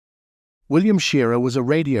William Shearer was a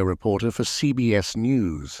radio reporter for CBS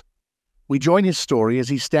News. We join his story as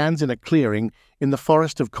he stands in a clearing in the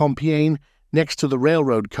forest of Compiègne next to the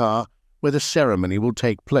railroad car where the ceremony will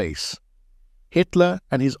take place. Hitler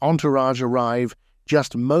and his entourage arrive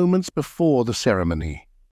just moments before the ceremony.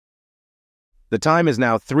 The time is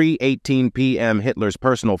now 3:18 p.m. Hitler's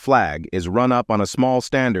personal flag is run up on a small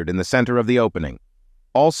standard in the center of the opening.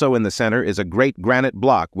 Also in the center is a great granite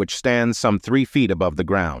block which stands some 3 feet above the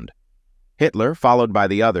ground. Hitler, followed by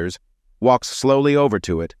the others, walks slowly over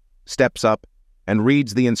to it, steps up, and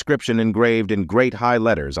reads the inscription engraved in great high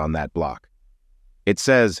letters on that block. It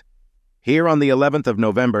says, "Here on the 11th of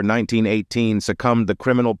November 1918 succumbed the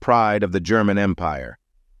criminal pride of the German Empire,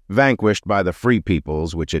 vanquished by the free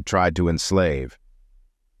peoples which it tried to enslave."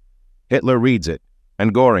 Hitler reads it,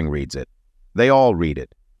 and Göring reads it. They all read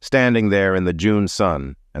it, standing there in the June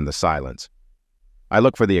sun and the silence. I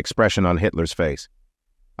look for the expression on Hitler's face.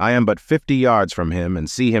 I am but 50 yards from him and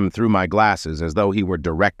see him through my glasses as though he were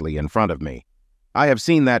directly in front of me. I have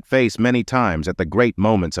seen that face many times at the great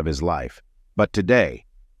moments of his life, but today,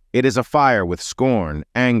 it is afire with scorn,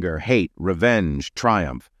 anger, hate, revenge,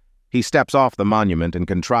 triumph. He steps off the monument and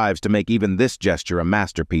contrives to make even this gesture a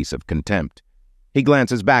masterpiece of contempt. He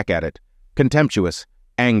glances back at it, contemptuous,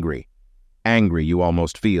 angry. Angry, you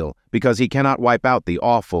almost feel, because he cannot wipe out the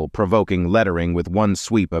awful, provoking lettering with one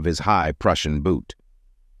sweep of his high Prussian boot.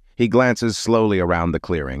 He glances slowly around the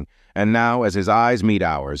clearing, and now, as his eyes meet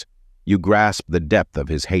ours, you grasp the depth of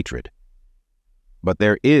his hatred. But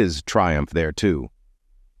there is triumph there, too.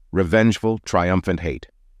 Revengeful, triumphant hate.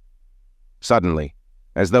 Suddenly,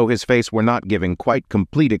 as though his face were not giving quite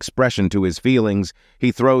complete expression to his feelings,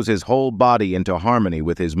 he throws his whole body into harmony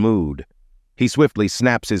with his mood. He swiftly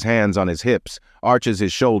snaps his hands on his hips, arches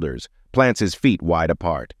his shoulders, plants his feet wide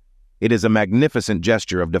apart. It is a magnificent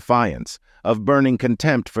gesture of defiance, of burning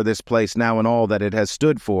contempt for this place now and all that it has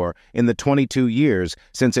stood for in the 22 years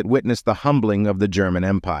since it witnessed the humbling of the German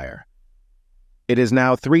Empire. It is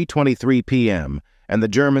now 3:23 p.m., and the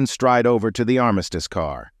Germans stride over to the armistice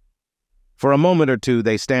car. For a moment or two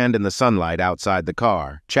they stand in the sunlight outside the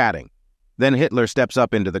car, chatting. Then Hitler steps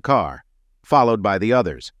up into the car, followed by the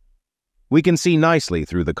others. We can see nicely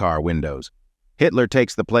through the car windows. Hitler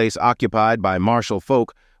takes the place occupied by Marshall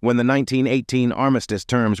Foch when the 1918 armistice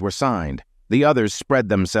terms were signed. The others spread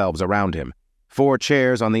themselves around him. 4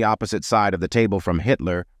 chairs on the opposite side of the table from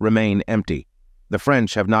Hitler remain empty. The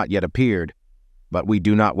French have not yet appeared. But we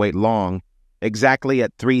do not wait long. Exactly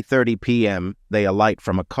at 3:30 p.m., they alight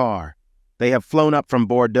from a car. They have flown up from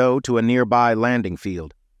Bordeaux to a nearby landing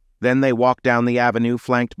field. Then they walk down the avenue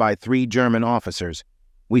flanked by 3 German officers.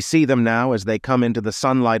 We see them now as they come into the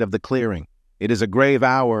sunlight of the clearing. It is a grave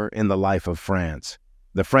hour in the life of France.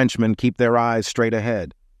 The Frenchmen keep their eyes straight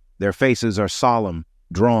ahead. Their faces are solemn,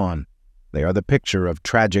 drawn. They are the picture of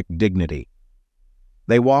tragic dignity.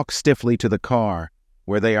 They walk stiffly to the car,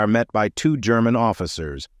 where they are met by 2 German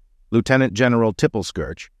officers, Lieutenant General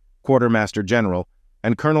Tippelskirch, Quartermaster General,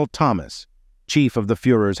 and Colonel Thomas, Chief of the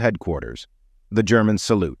Führer's headquarters. The Germans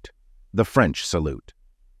salute. The French salute.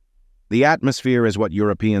 The atmosphere is what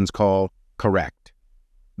Europeans call correct.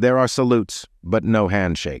 There are salutes, but no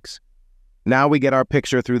handshakes. Now we get our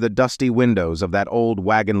picture through the dusty windows of that old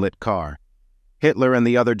wagon-lit car. Hitler and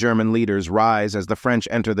the other German leaders rise as the French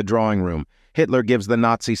enter the drawing room. Hitler gives the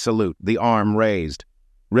Nazi salute, the arm raised.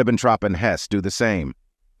 Ribbentrop and Hess do the same.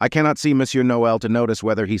 I cannot see Monsieur Noel to notice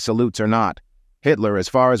whether he salutes or not. Hitler, as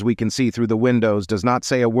far as we can see through the windows, does not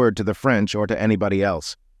say a word to the French or to anybody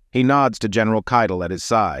else. He nods to General Keitel at his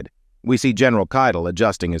side. We see General Keitel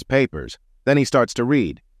adjusting his papers. Then he starts to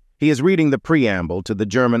read. He is reading the preamble to the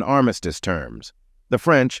German armistice terms. The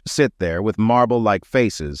French sit there with marble-like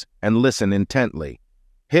faces and listen intently.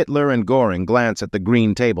 Hitler and Göring glance at the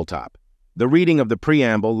green tabletop. The reading of the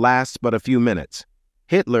preamble lasts but a few minutes.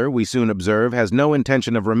 Hitler, we soon observe, has no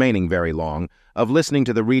intention of remaining very long, of listening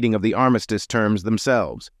to the reading of the armistice terms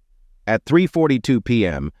themselves. At 3:42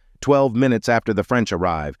 p.m., 12 minutes after the French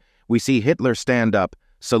arrive, we see Hitler stand up,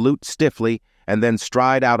 salute stiffly, and then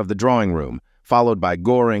stride out of the drawing room, followed by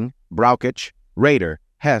Göring, Brauchitsch, Raeder,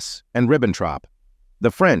 Hess, and Ribbentrop.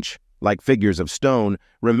 The French, like figures of stone,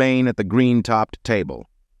 remain at the green-topped table.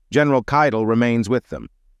 General Keitel remains with them.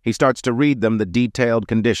 He starts to read them the detailed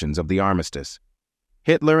conditions of the armistice.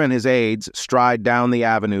 Hitler and his aides stride down the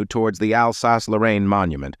avenue towards the Alsace-Lorraine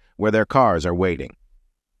monument, where their cars are waiting.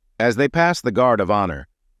 As they pass the Guard of Honor,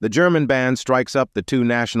 the German band strikes up the 2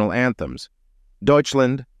 national anthems,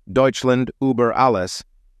 Deutschland, Deutschland über alles,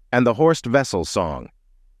 and the Horst Wessel song.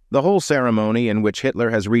 The whole ceremony, in which Hitler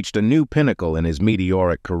has reached a new pinnacle in his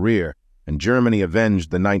meteoric career, and Germany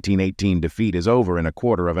avenged the 1918 defeat, is over in a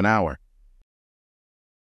quarter of an hour.